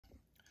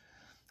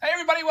Hey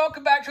everybody,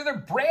 welcome back to another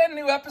brand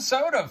new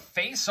episode of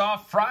Face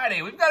Off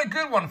Friday. We've got a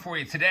good one for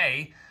you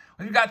today.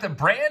 We've got the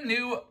brand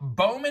new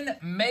Bowman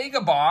Mega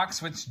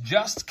Box, which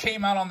just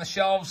came out on the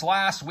shelves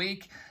last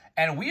week.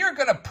 And we are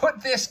going to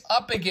put this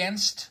up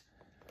against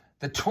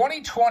the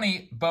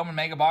 2020 Bowman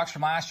Mega Box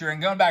from last year.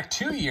 And going back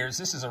 2 years,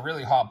 this is a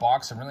really hot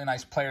box. Some really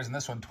nice players in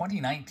this one.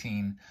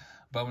 2019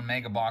 Bowman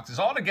Mega Boxes.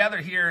 All together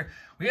here,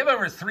 we have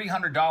over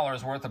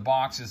 $300 worth of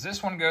boxes.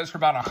 This one goes for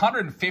about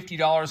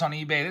 $150 on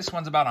eBay. This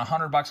one's about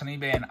 $100 on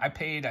eBay, and I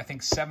paid, I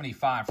think,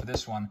 $75 for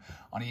this one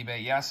on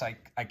eBay. Yes,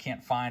 I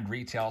can't find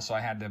retail, so I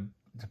had to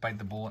bite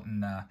the bullet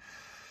and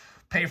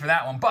pay for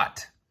that one.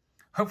 But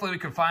hopefully we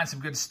can find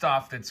some good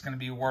stuff that's going to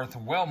be worth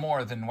well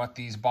more than what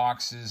these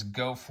boxes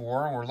go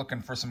for. We're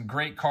looking for some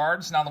great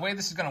cards. Now, the way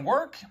this is going to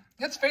work,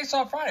 it's Face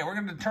Off Friday. We're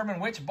going to determine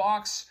which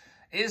box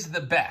is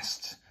the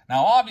best.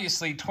 Now,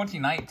 obviously,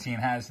 2019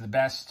 has the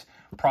best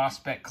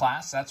prospect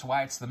class. That's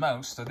why it's the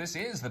most. So this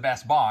is the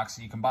best box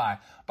you can buy.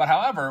 But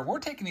however, we're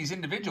taking these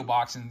individual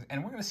boxes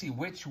and we're going to see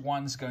which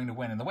one's going to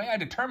win. And the way I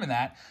determine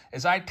that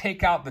is I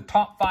take out the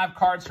top 5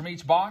 cards from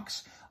each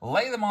box,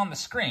 lay them on the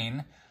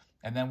screen,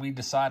 and then we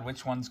decide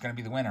which one's going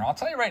to be the winner. I'll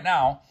tell you right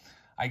now,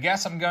 I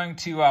guess I'm going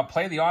to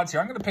play the odds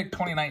here. I'm going to pick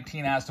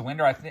 2019 as the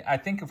winner. I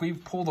think if we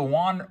pull the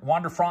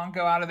Wander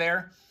Franco out of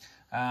there,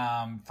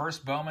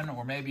 first Bowman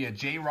or maybe a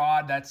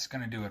J-Rod, that's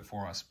going to do it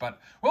for us.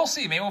 But we'll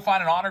see. Maybe we'll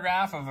find an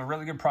autograph of a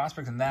really good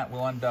prospect, and that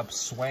will end up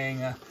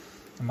swaying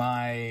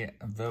my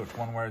vote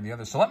one way or the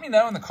other. So let me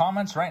know in the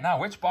comments right now,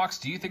 which box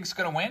do you think is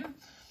going to win?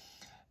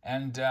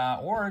 And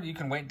or you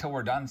can wait until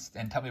we're done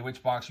and tell me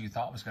which box you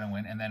thought was going to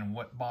win, and then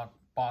what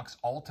box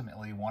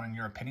ultimately won in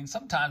your opinion.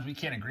 Sometimes we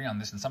can't agree on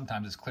this, and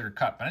sometimes it's clear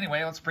cut. But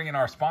anyway, let's bring in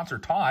our sponsor.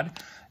 Todd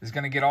is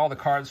going to get all the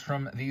cards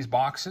from these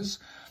boxes.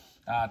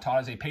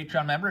 Todd is a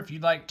Patreon member. If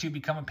you'd like to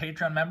become a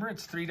Patreon member,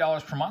 it's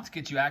 $3 per month.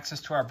 Gets you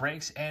access to our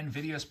breaks and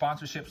video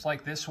sponsorships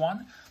like this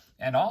one.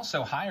 And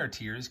also higher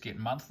tiers get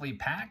monthly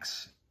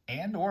packs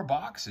and or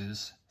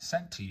boxes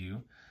sent to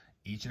you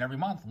each and every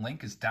month.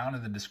 Link is down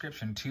in the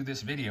description to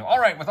this video. All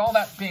right, with all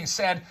that being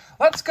said,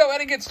 let's go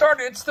ahead and get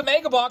started. It's the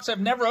Mega Box. I've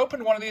never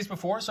opened one of these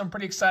before, so I'm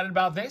pretty excited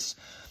about this.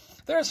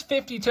 There's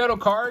 50 total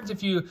cards.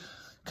 If you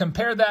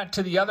compare that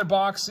to the other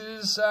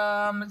boxes,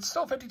 it's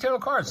still 50 total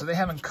cards, so they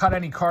haven't cut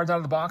any cards out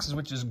of the boxes,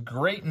 which is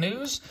great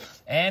news.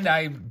 And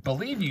I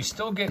believe you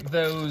still get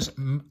those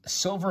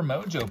Silver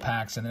Mojo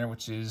packs in there,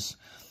 which is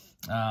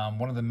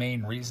one of the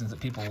main reasons that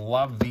people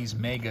love these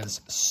Megas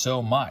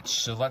so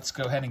much. So let's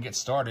go ahead and get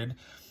started.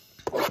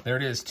 There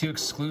it is, 2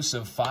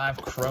 exclusive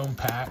 5 Chrome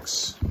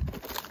packs.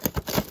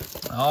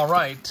 All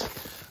right.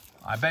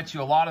 I bet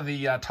you a lot of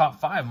the top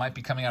 5 might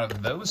be coming out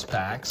of those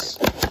packs.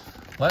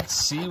 Let's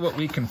see what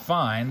we can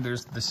find.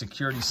 There's the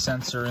security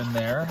sensor in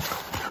there.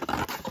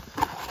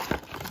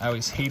 I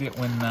always hate it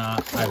when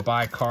I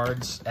buy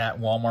cards at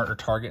Walmart or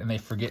Target and they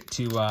forget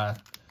to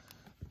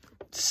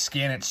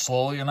scan it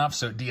slowly enough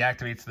so it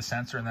deactivates the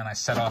sensor, and then I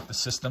set off the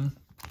system.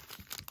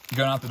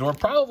 Going out the door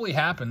probably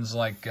happens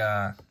like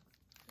at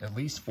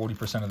least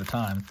 40% of the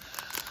time.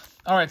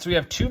 All right, so we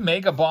have 2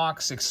 Mega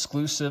Box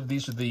exclusive.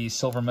 These are the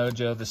Silver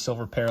Mojo, the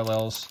Silver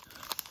Parallels.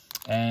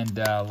 And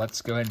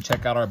let's go ahead and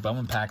check out our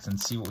Bowman packs and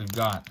see what we've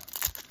got.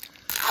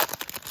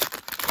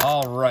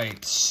 All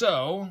right,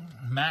 so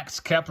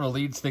Max Kepler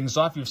leads things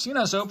off. You've seen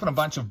us open a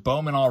bunch of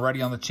Bowman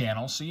already on the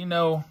channel, so you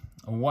know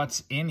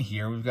what's in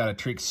here. We've got a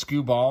Trick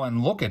Skewball,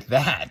 and look at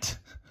that.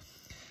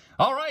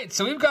 All right,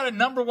 so we've got a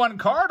 #1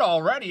 card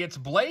already. It's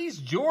Blaze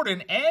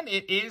Jordan, and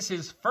it is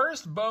his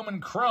first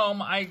Bowman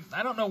Chrome. I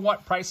don't know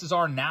what prices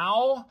are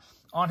now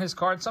on his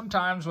card.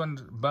 Sometimes when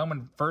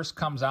Bowman first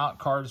comes out,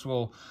 cards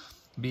will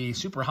be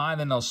super high, and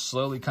then they'll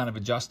slowly kind of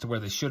adjust to where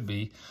they should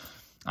be.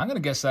 I'm going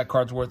to guess that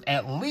card's worth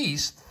at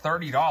least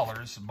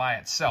 $30 by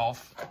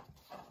itself.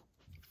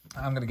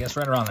 I'm going to guess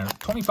right around there.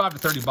 25 to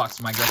 30 bucks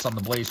is my guess on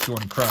the Blaze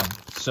Jordan Chrome.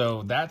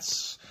 So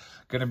that's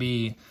going to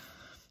be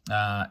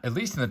at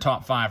least in the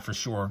top 5 for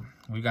sure.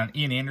 We've got an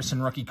Ian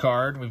Anderson rookie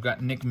card. We've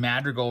got Nick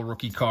Madrigal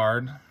rookie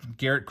card.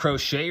 Garrett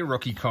Crochet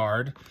rookie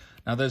card.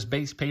 Now, those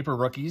base paper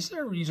rookies,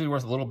 they're usually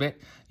worth a little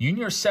bit.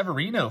 Junior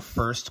Severino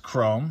first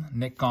Chrome.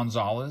 Nick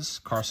Gonzalez,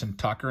 Carson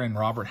Tucker, and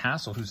Robert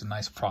Hassel, who's a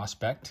nice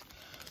prospect.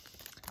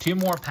 2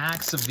 more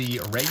packs of the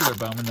regular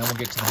Bowman, then we'll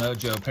get to the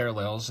Mojo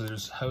Parallels. So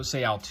there's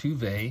Jose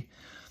Altuve,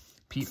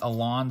 Pete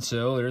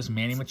Alonso. There's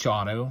Manny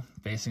Machado,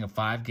 facing a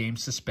 5-game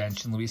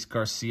suspension. Luis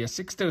Garcia.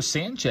 Sixto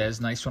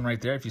Sanchez, nice one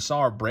right there. If you saw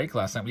our break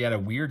last night, we had a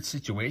weird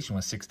situation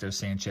with Sixto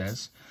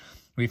Sanchez.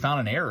 We found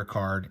an error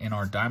card in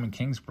our Diamond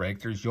Kings break.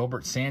 There's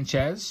Yolbert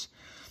Sanchez,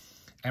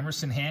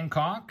 Emerson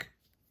Hancock,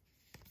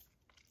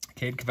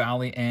 Cade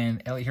Cavalli,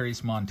 and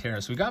Elihuris Montero.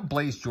 So we got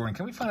Blaze Jordan.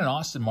 Can we find an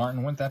Austin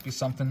Martin? Wouldn't that be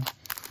something?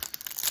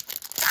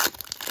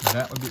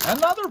 That would be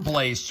another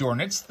Blaze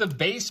Jordan. It's the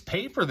base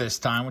paper this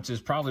time, which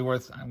is probably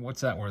worth,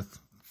 what's that worth?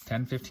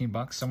 10, 15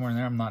 bucks, somewhere in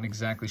there. I'm not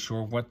exactly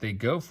sure what they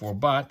go for,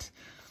 but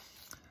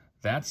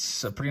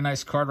that's a pretty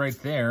nice card right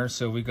there.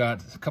 So we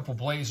got a couple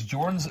Blaze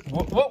Jordans.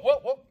 Whoop, whoop,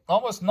 whoop, whoop.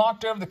 Almost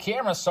knocked over the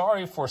camera.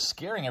 Sorry for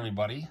scaring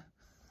everybody.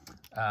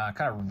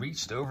 Kind of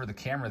reached over the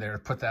camera there to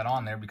put that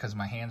on there because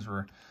my hands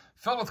were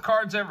filled with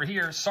cards over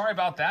here. Sorry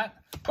about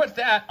that. Put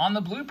that on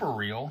the blooper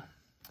reel.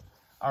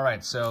 All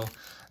right, so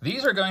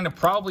these are going to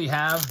probably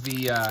have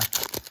the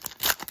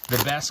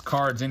best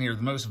cards in here,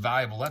 the most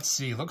valuable. Let's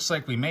see. Looks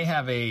like we may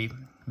have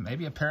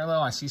maybe a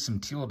parallel. I see some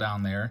teal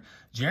down there.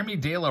 Jeremy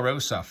De La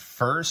Rosa,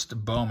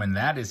 first Bowman.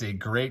 That is a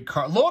great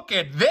card. Look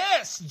at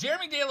this!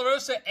 Jeremy De La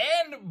Rosa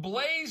and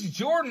Blaze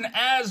Jordan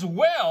as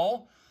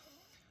well.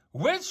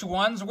 Which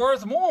one's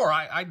worth more?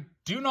 I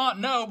do not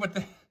know,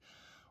 but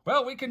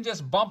well, we can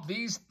just bump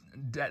these.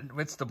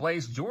 It's the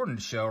Blaze Jordan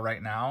show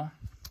right now.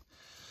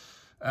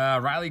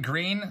 Riley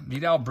Green,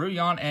 Vidal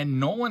Brouillon, and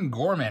Nolan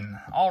Gorman.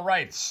 All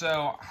right,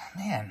 so,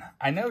 man,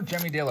 I know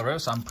Jeremy De La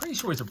Rosa. I'm pretty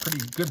sure he's a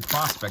pretty good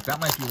prospect. That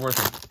might be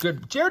worth a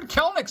good. Jared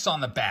Kelenick's on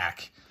the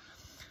back.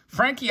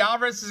 Frankie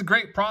Alvarez is a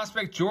great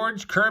prospect.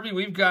 George Kirby,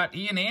 we've got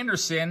Ian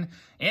Anderson.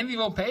 Andy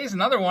Volpe,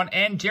 another one,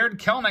 and Jared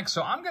Kelenick.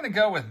 So I'm going to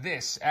go with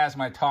this as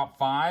my top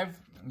 5.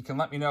 You can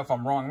let me know if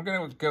I'm wrong. I'm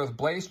going to go with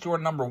Blaze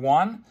Jordan number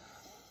 1.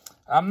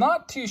 I'm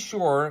not too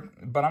sure,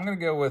 but I'm going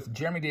to go with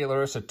Jeremy De La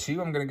Rosa 2.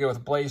 I'm going to go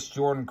with Blaze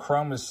Jordan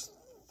Chrome as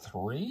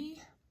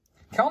 3.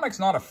 Kelenick's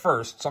not a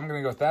first, so I'm going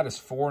to go with that as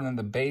 4, and then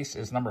the base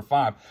is number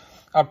 5.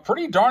 A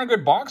pretty darn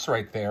good box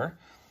right there.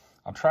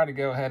 I'll try to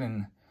go ahead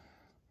and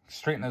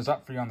straighten those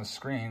up for you on the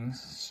screen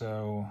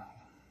so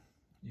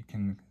you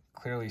can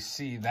clearly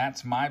see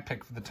that's my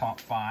pick for the top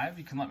 5.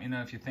 You can let me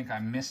know if you think I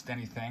missed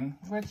anything,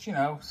 which, you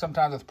know,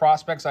 sometimes with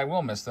prospects I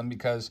will miss them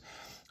because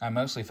I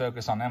mostly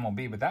focus on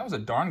MLB, but that was a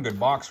darn good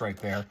box right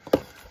there.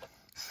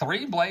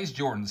 3 Blaze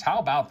Jordans. How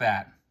about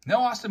that? No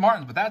Austin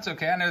Martins, but that's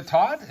okay. I know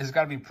Todd has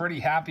got to be pretty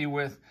happy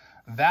with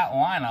that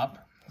lineup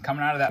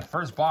coming out of that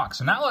first box.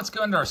 So now let's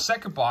go into our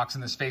second box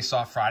in this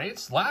Face-Off Friday.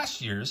 It's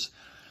last year's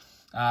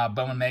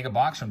Bowman Mega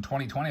Box from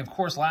 2020. Of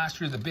course,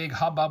 last year the big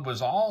hubbub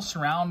was all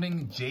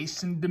surrounding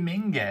Jason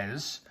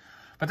Dominguez.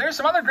 But there's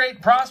some other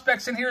great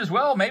prospects in here as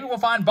well. Maybe we'll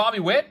find Bobby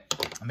Witt.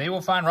 Maybe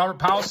we'll find Robert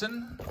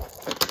Powelson,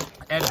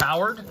 Ed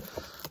Howard.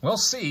 We'll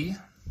see.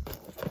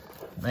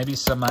 Maybe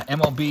some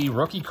MLB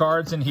rookie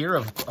cards in here.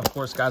 Of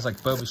course, guys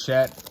like Bo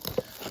Bichette,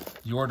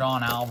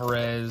 Yordan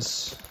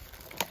Alvarez,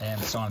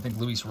 and so on. I think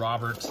Luis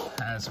Robert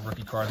has a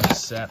rookie card in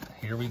this set.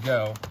 Here we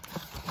go.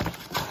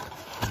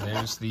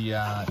 There's the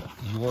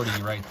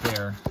Yordi right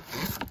there.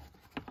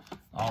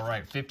 All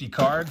right, 50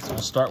 cards. We'll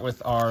start with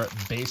our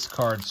base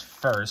cards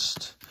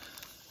first.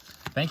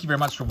 Thank you very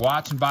much for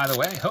watching, by the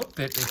way. Hope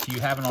that if you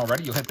haven't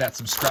already, you'll hit that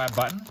subscribe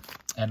button.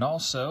 And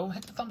also,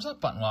 hit the thumbs up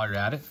button while you're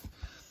at it.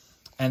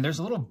 And there's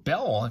a little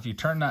bell. If you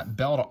turn that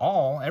bell to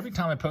all, every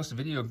time I post a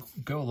video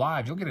go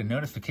live, you'll get a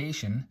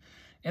notification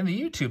in the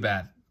YouTube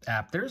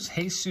app. There's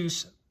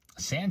Jesus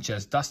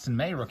Sanchez, Dustin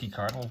May rookie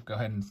card. We'll go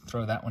ahead and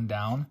throw that one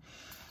down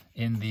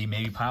in the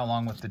maybe pile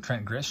along with the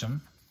Trent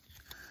Grisham.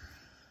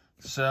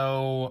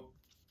 So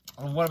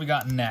what do we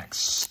got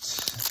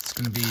next? It's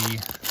going to be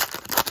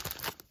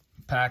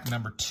pack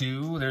number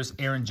 2. There's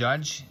Aaron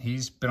Judge.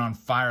 He's been on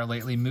fire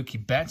lately.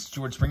 Mookie Betts,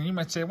 George Springer. You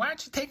might say, why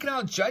aren't you taking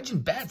out Judge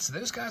and Betts?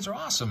 Those guys are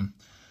awesome.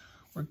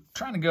 We're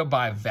trying to go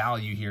by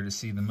value here to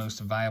see the most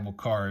valuable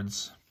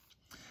cards.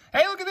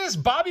 Hey, look at this.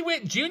 Bobby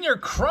Witt Jr.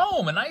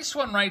 Chrome. A nice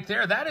one right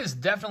there. That is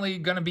definitely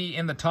going to be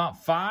in the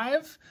top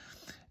 5.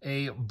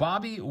 A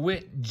Bobby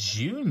Witt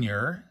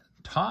Jr.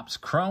 Topps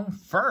Chrome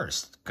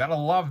first. Gotta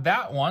love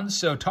that one.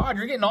 So, Todd,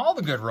 you're getting all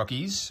the good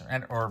rookies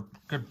or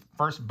good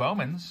first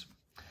Bowmans.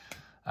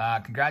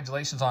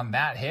 Congratulations on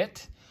that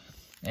hit.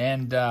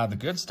 And the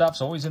good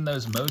stuff's always in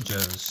those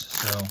mojos.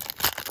 So,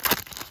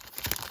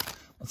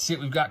 let's see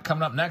what we've got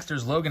coming up next.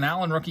 There's Logan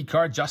Allen rookie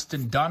card,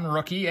 Justin Dunn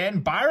rookie,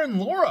 and Byron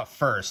Laura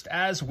first,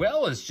 as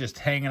well as just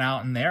hanging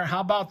out in there. How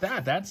about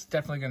that? That's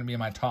definitely going to be in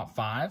my top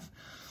 5.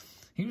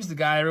 He was the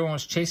guy everyone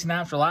was chasing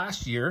after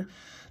last year.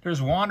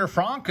 There's Wander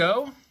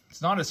Franco.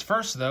 It's not his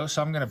first, though,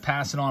 so I'm going to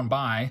pass it on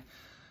by.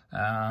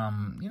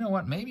 You know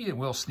what? Maybe it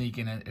will sneak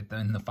in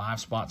in the 5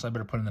 spots. So I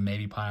better put it in the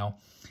maybe pile.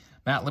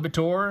 Matt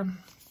Libator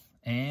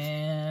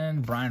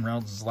and Brian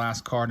Reynolds'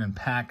 last card in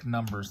pack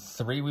number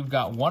 3. We've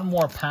got one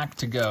more pack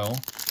to go.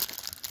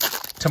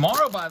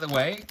 Tomorrow, by the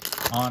way,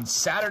 on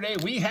Saturday,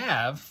 we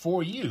have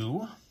for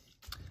you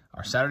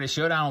our Saturday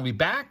Showdown. Will be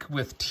back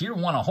with Tier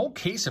 1, a whole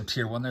case of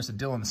Tier 1. There's a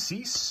Dylan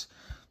Cease.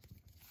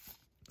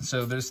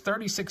 So there's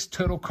 36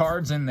 total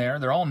cards in there.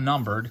 They're all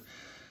numbered.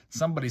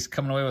 Somebody's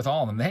coming away with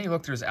all of them. Hey,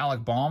 look, there's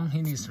Alec Baum.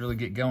 He needs to really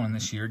get going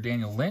this year.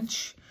 Daniel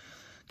Lynch,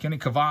 Kenny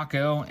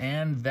Cavaco,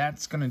 and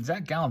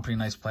Zach Gallen, pretty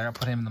nice player. I'll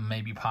put him in the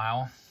maybe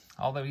pile,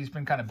 although he's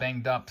been kind of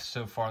banged up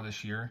so far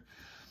this year.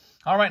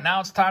 All right, now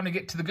it's time to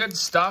get to the good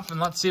stuff,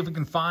 and let's see if we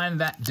can find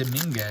that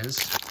Dominguez.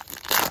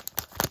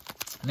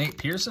 Nate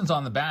Pearson's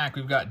on the back.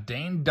 We've got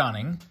Dane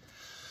Dunning.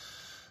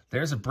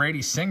 There's a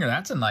Brady Singer.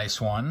 That's a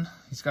nice one.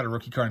 He's got a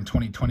rookie card in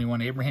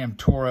 2021. Abraham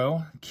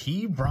Toro.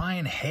 Key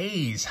Brian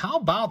Hayes. How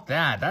about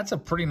that? That's a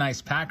pretty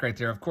nice pack right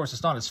there. Of course,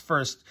 it's not his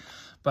first,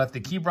 but the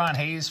Key Brian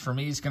Hayes for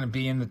me is going to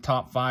be in the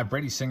top 5.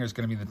 Brady Singer is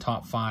going to be in the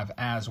top 5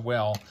 as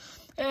well.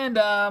 And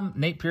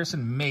Nate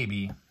Pearson,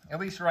 maybe. At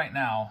least right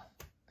now,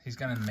 he's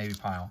going in the maybe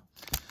pile.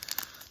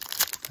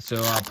 Let's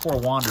So poor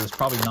Wander is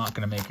probably not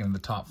going to make it in the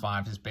top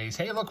 5 his base.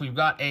 Hey, look, we've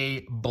got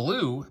a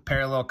blue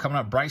parallel coming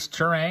up. Bryce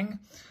Turang,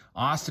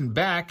 Austin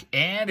Beck,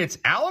 and it's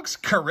Alex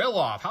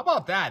Kirilloff. How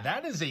about that?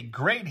 That is a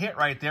great hit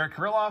right there.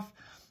 Kirilloff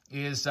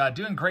is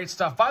doing great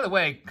stuff. By the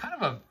way, kind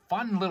of a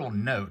fun little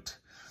note.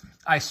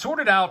 I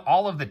sorted out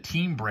all of the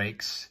team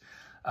breaks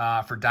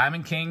for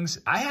Diamond Kings.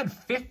 I had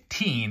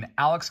 15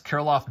 Alex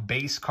Kirilloff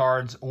base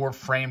cards or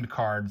framed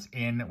cards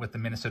in with the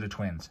Minnesota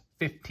Twins.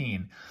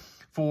 15.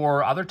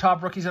 For other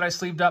top rookies that I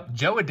sleeved up,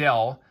 Joe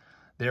Adell,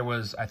 there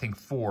was, I think,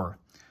 4.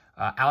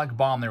 Alec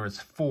Baum, there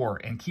was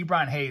 4. And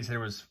Ke'Bryan Hayes, there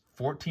was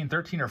 13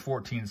 or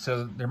 14.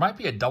 So there might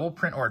be a double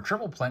print or a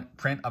triple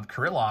print of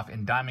Kirilloff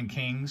in Diamond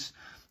Kings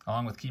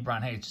along with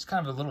Ke'Bryan Hayes. Just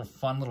kind of a little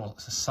fun little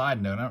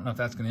side note. I don't know if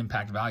that's going to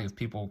impact value if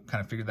people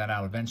kind of figure that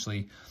out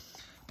eventually.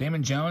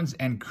 Damon Jones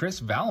and Chris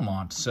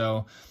Vallimont.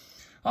 So,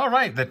 all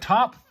right, the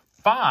top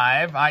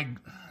 5, I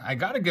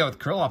got to go with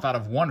Kirilloff out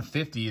of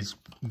 150 is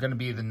going to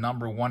be the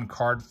 #1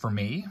 card for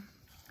me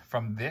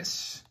from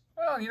this.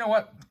 Well, you know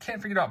what?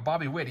 Can't forget about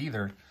Bobby Witt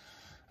either.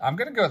 I'm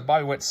going to go with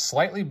Bobby Witt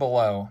slightly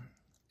below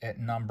at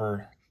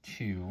number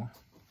 2.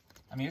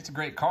 I mean, it's a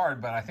great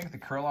card, but I think the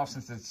Kirilloff,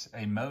 since it's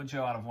a mojo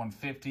out of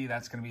 150,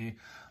 that's going to be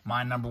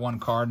my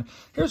 #1 card.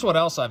 Here's what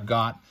else I've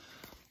got.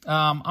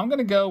 I'm going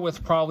to go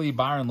with probably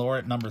Byron Lore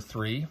at number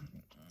 3.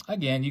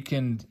 Again, you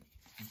can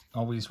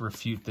always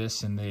refute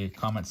this in the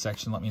comment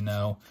section. Let me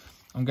know.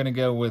 I'm going to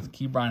go with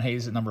Ke'Bryan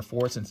Hayes at number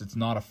 4 since it's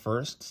not a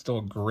first. Still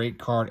a great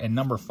card. And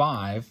number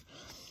 5,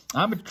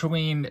 I'm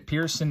between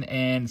Pearson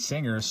and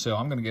Singer, so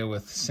I'm going to go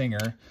with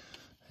Singer.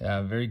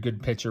 Very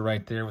good pitcher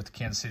right there with the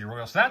Kansas City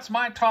Royals. So that's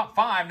my top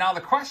 5. Now,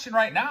 the question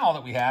right now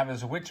that we have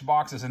is which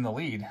box is in the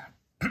lead?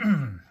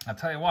 I'll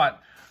tell you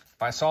what.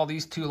 If I saw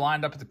these two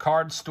lined up at the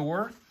card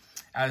store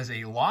as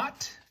a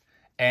lot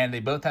and they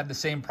both had the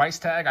same price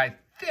tag, I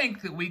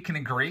think that we can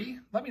agree.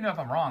 Let me know if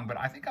I'm wrong, but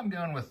I think I'm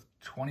going with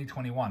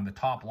 2021, the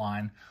top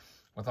line,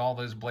 with all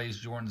those Blaze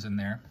Jordans in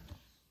there.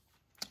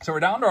 So we're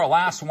down to our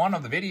last one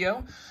of the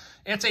video.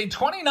 It's a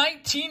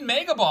 2019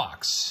 Mega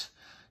Box.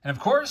 And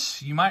of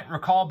course, you might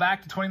recall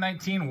back to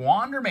 2019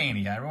 Wander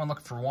Mania. Everyone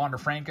looking for Wander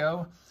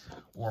Franco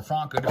or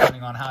Franco,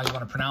 depending on how you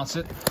want to pronounce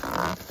it.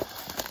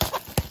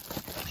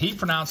 He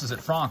pronounces it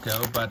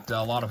Franco, but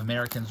a lot of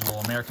Americans will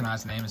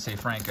Americanize the name and say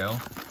Franco.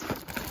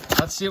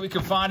 Let's see what we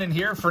can find in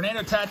here.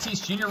 Fernando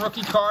Tatis Jr.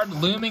 rookie card,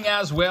 looming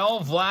as well.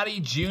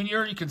 Vladdy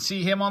Jr., you can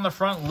see him on the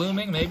front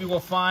looming. Maybe we'll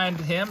find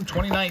him.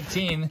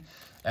 2019,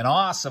 an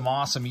awesome,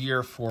 awesome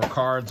year for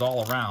cards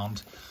all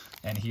around.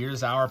 And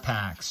here's our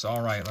packs.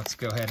 All right, let's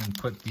go ahead and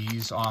put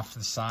these off to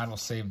the side. We'll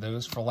save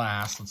those for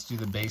last. Let's do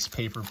the base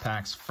paper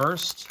packs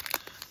first.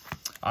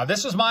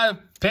 This was my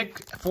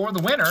pick for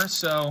the winner,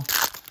 so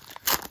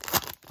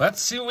let's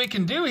see what we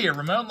can do here.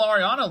 Ramon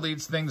Laureano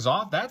leads things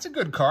off. That's a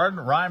good card.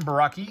 Ryan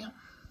Baracki.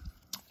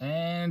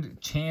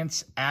 And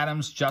Chance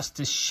Adams,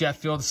 Justice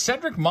Sheffield.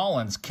 Cedric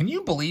Mullins. Can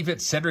you believe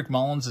it? Cedric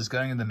Mullins is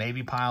going in the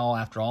maybe pile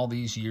after all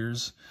these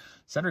years.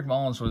 Cedric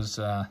Mullins was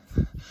kind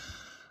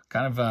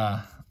of,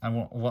 I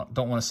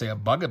don't want to say a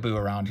bugaboo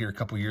around here a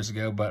couple years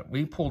ago, but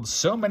we pulled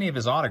so many of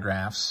his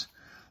autographs,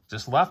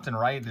 just left and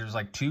right. There's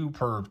like 2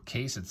 per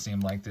case, it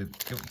seemed like.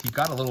 He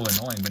got a little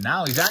annoying, but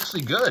now he's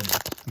actually good.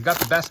 He got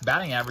the best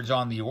batting average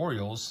on the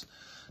Orioles.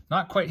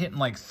 Not quite hitting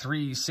like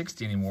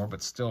 360 anymore,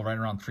 but still right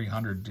around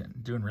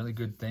 300, doing really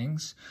good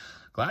things.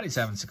 Glad he's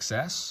having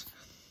success.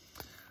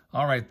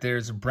 All right,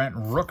 there's Brent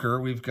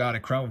Rooker. We've got a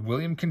crown of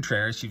William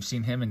Contreras. You've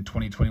seen him in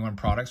 2021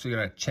 products. We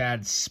got a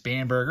Chad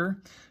Spanberger,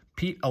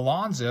 Pete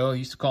Alonso,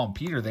 used to call him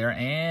Peter there,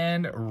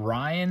 and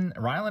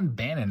Rylan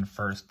Bannon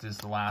first is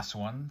the last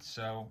one.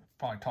 So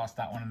probably toss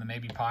that one in the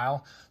maybe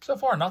pile. So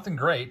far, nothing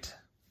great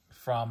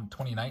from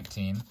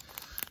 2019,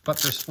 but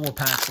there's 4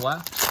 packs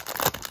left.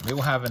 We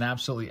will have an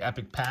absolutely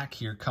epic pack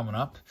here coming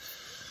up.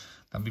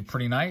 That'll be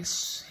pretty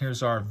nice.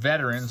 Here's our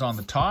veterans on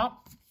the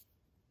top.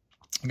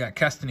 We got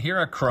Keston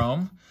Hiura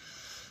Chrome.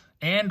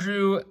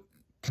 Andrew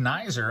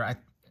Knizer.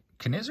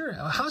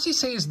 Knizer? How does he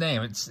say his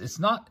name? It's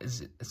not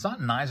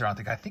Knizer, I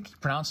think. I think he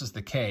pronounces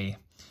the K.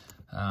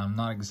 I'm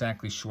not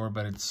exactly sure,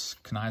 but it's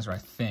Knizer, I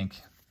think.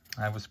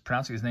 I was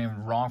pronouncing his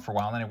name wrong for a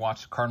while, and then I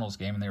watched the Cardinals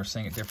game, and they were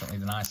saying it differently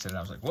than I said it.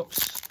 I was like, whoops.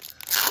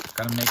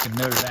 Got to make a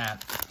note of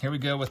that. Here we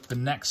go with the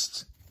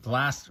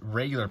last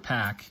regular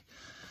pack.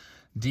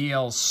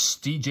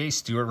 DJ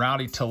Stewart,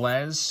 Rowdy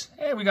Tellez.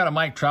 Hey, we got a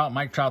Mike Trout.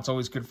 Mike Trout's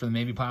always good for the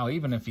maybe pile,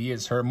 even if he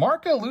is hurt.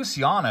 Marco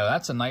Luciano,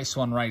 that's a nice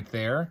one right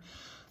there.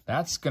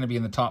 That's going to be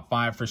in the top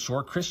 5 for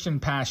sure. Christian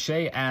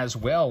Pache as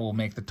well will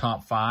make the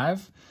top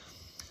 5.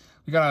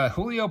 We got a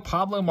Julio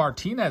Pablo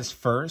Martinez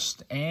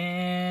first,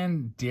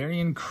 and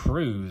Darian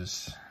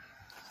Cruz.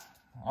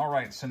 All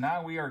right, so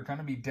now we are going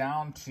to be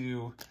down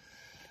to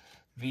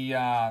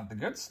the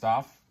good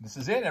stuff. This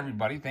is it,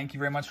 everybody. Thank you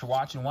very much for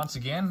watching once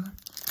again.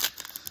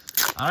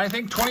 I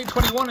think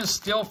 2021 is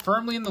still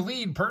firmly in the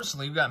lead,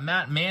 personally. We've got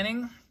Matt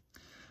Manning,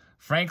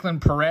 Franklin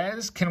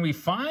Perez. Can we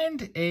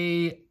find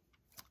a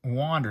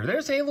Wander?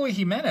 There's Eloy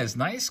Jimenez.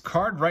 Nice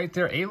card right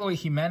there. Eloy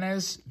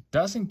Jimenez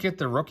doesn't get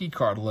the rookie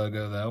card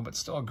logo, though, but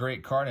still a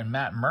great card. And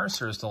Matt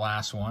Mercer is the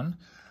last one.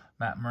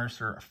 Matt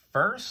Mercer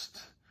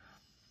first.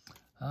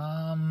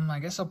 I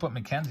guess I'll put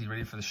McKenzie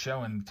ready for the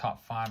show in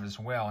top 5 as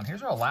well. And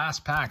here's our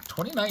last pack,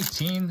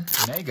 2019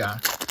 Mega.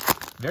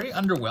 Very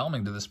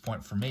underwhelming to this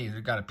point for me.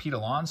 We've got a Pete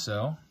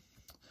Alonso.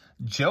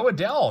 Joe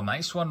Adell,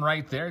 nice one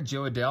right there.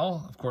 Joe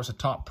Adell, of course, a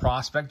top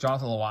prospect.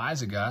 Jonathan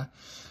Loizaga.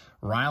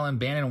 Rylan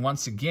Bannon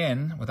once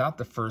again without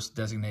the first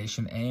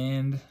designation.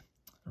 And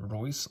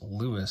Royce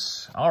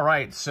Lewis. All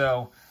right,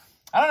 so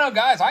I don't know,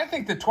 guys. I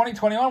think the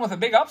 2021 with a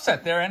big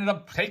upset there ended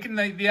up taking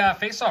the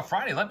Face-Off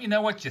Friday. Let me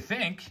know what you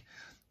think.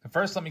 But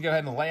first, let me go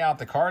ahead and lay out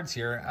the cards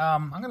here.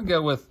 I'm going to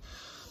go with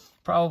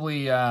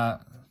probably, do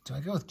I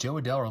go with Joe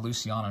Adell or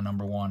Luciano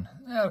number 1?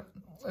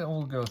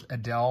 We'll go with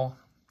Adell,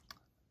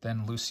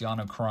 then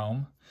Luciano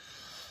Chrome.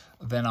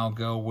 Then I'll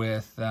go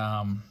with,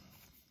 man,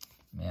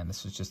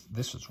 this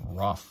was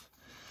rough.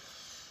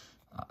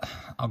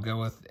 I'll go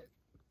with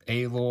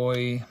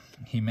Eloy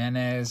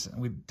Jimenez.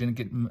 We didn't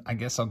get, I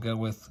guess I'll go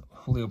with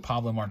Julio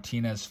Pablo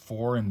Martinez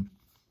 4 and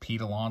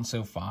Pete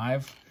Alonso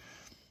 5,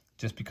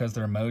 just because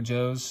they're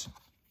mojos.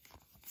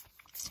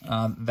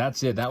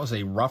 That's it. That was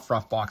a rough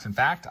box. In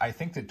fact, I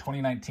think that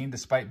 2019,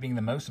 despite being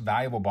the most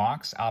valuable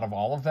box out of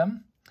all of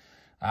them,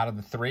 out of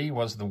the 3,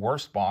 was the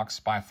worst box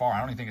by far. I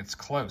don't even think it's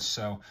close.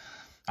 So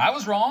I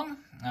was wrong.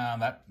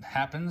 That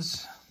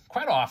happens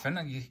quite often.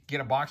 You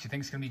get a box you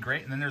think is going to be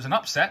great, and then there's an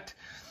upset.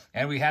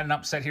 And we had an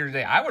upset here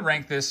today. I would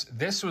rank this.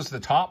 This was the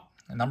top,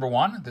 number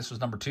 1. This was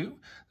number 2.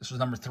 This was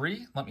number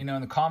 3. Let me know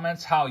in the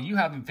comments how you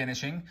have them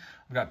finishing.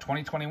 We've got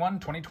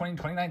 2021, 2020,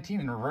 2019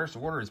 in reverse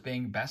order as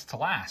being best to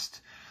last.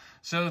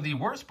 So the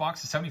worst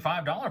box, the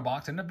 $75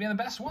 box, ended up being the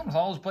best one with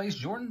all those Blaze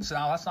Jordans.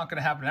 Now, that's not going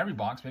to happen in every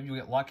box. Maybe you'll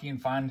get lucky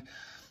and find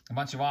a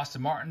bunch of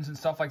Austin Martins and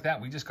stuff like that.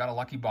 We just got a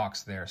lucky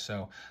box there.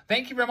 So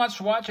thank you very much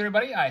for watching,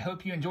 everybody. I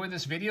hope you enjoyed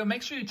this video.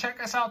 Make sure you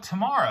check us out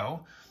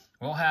tomorrow.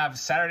 We'll have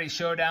Saturday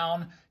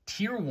Showdown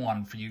Tier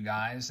 1 for you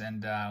guys,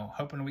 and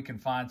hoping we can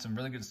find some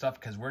really good stuff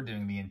because we're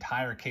doing the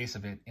entire case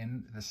of it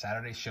in the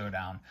Saturday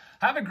Showdown.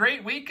 Have a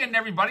great weekend,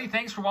 everybody.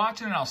 Thanks for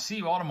watching, and I'll see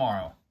you all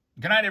tomorrow.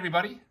 Good night,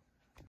 everybody.